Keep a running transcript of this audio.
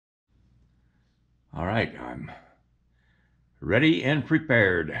All right, I'm ready and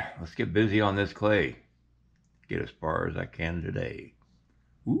prepared. Let's get busy on this clay. Get as far as I can today.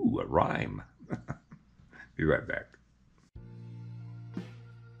 Ooh, a rhyme. Be right back.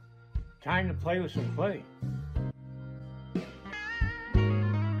 Time to play with some clay.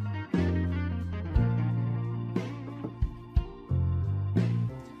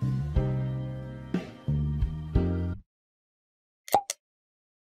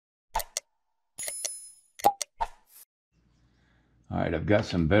 All right, I've got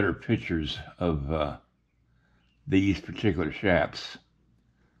some better pictures of these particular chaps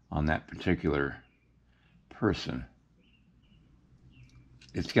on that particular person.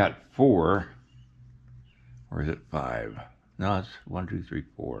 It's got 4, or is it 5? No, it's 1, 2, 3,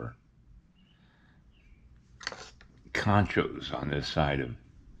 4 conchos on this side of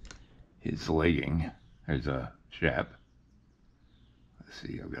his legging. There's a chap. Let's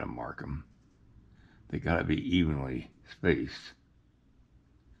see, I've got to mark them. They got to be evenly spaced.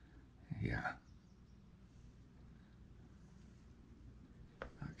 Yeah.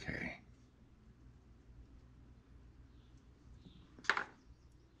 Okay.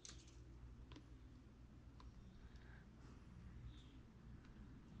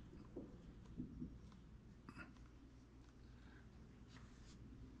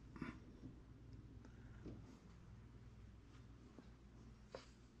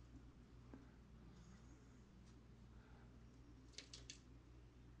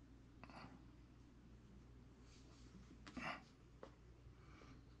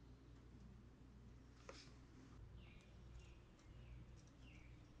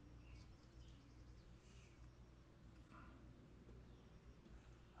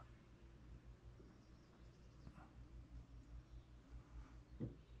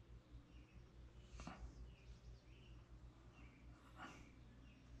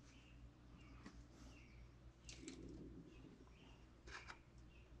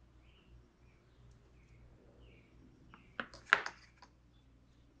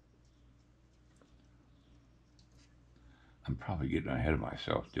 I'm probably getting ahead of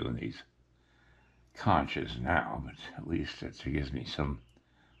myself doing these conches now, but at least it gives me some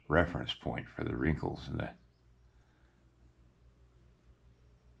reference point for the wrinkles in the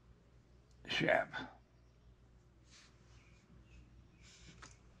chap.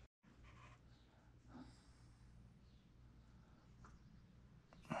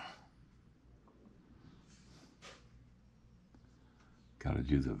 Got to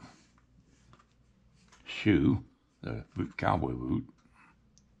do the shoe, the cowboy boot.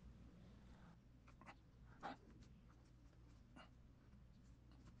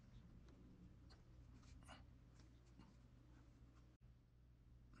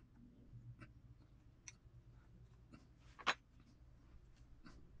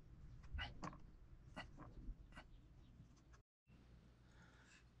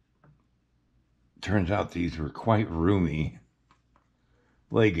 Turns out these were quite roomy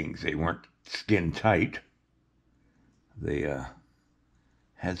leggings. They weren't skin tight. They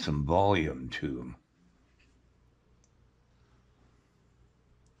had some volume to them.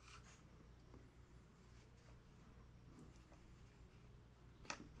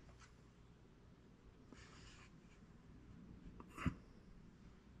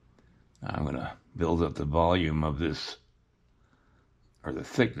 I'm going to build up the volume of this, or the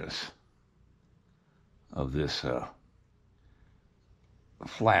thickness of this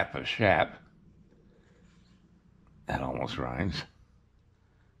flap of chap. That almost rhymes,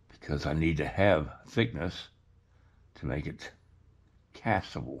 because I need to have thickness to make it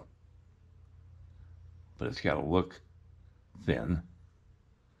castable. But it's got to look thin,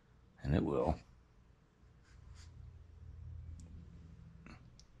 and it will.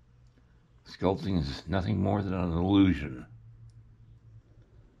 Sculpting is nothing more than an illusion.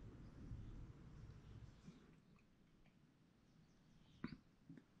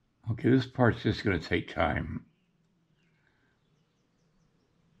 Okay, this part's just going to take time.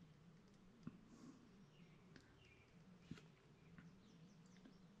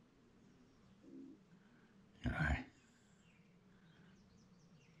 And I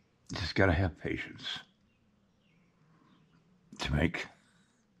just got to have patience to make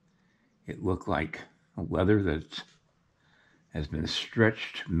it look like a leather that has been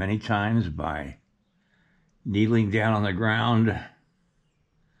stretched many times by kneeling down on the ground,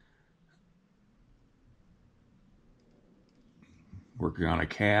 working on a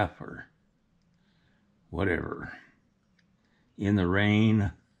calf or whatever, in the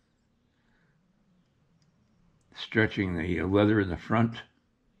rain, stretching the leather in the front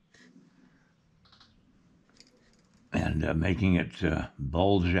and making it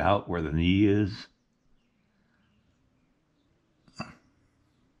bulge out where the knee is.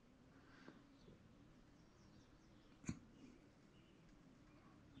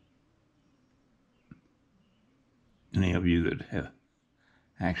 Any of you that have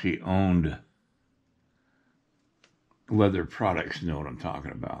actually owned leather products know what I'm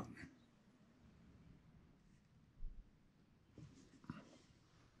talking about.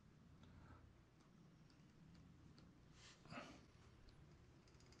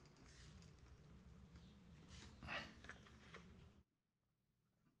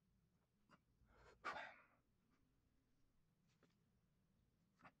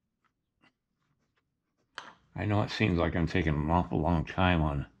 I know it seems like I'm taking an awful long time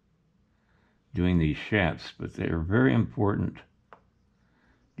on doing these Chaps, but they're a very important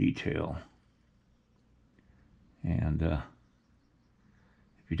detail. And if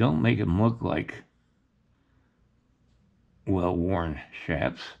you don't make them look like well-worn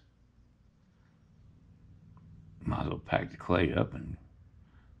Chaps, might as well pack the clay up and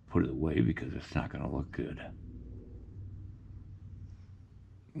put it away because it's not going to look good.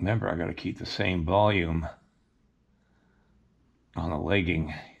 Remember, I got to keep the same volume on the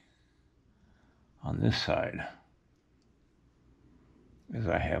legging on this side as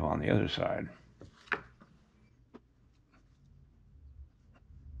I have on the other side.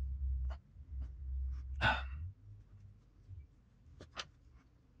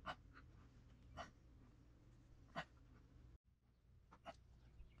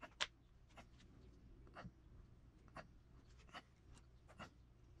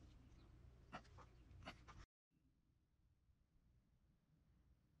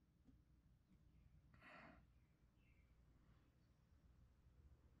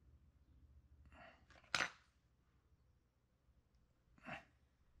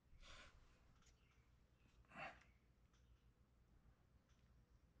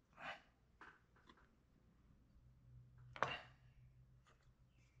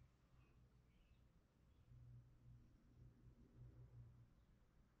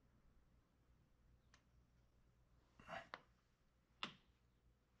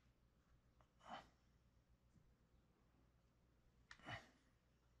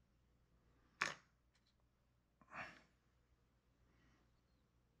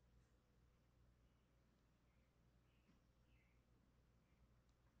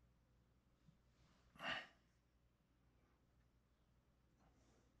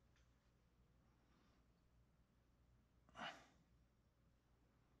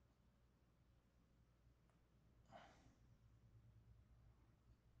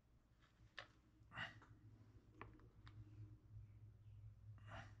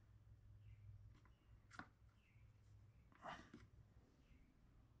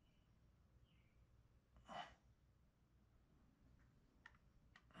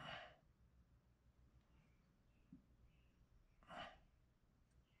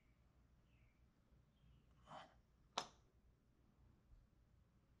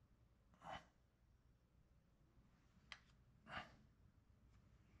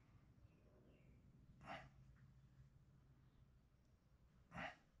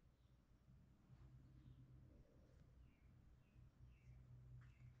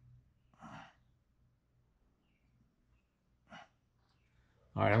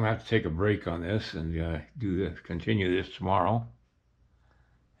 All right, I'm going to have to take a break on this and continue this tomorrow.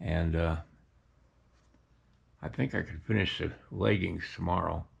 And I think I could finish the leggings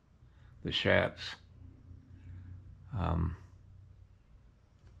tomorrow, the Chaps. And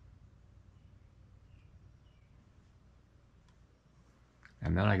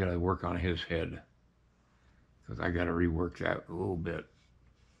then I got to work on his head because I got to rework that a little bit.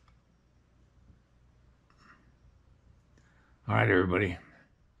 All right, everybody.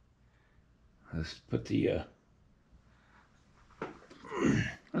 Let's put the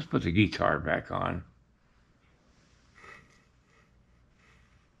guitar back on.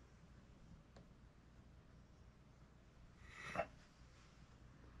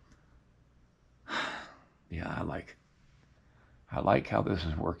 Yeah, I like how this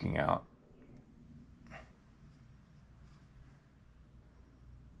is working out.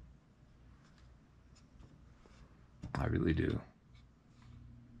 I really do.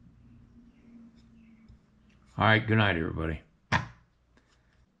 All right, good night, everybody.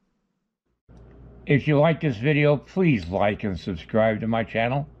 If you like this video, please like and subscribe to my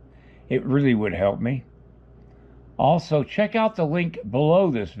channel. It really would help me. Also, check out the link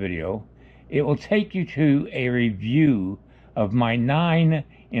below this video. It will take you to a review of my 9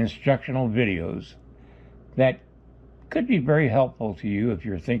 instructional videos that could be very helpful to you if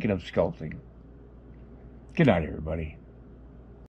you're thinking of sculpting. Good night, everybody.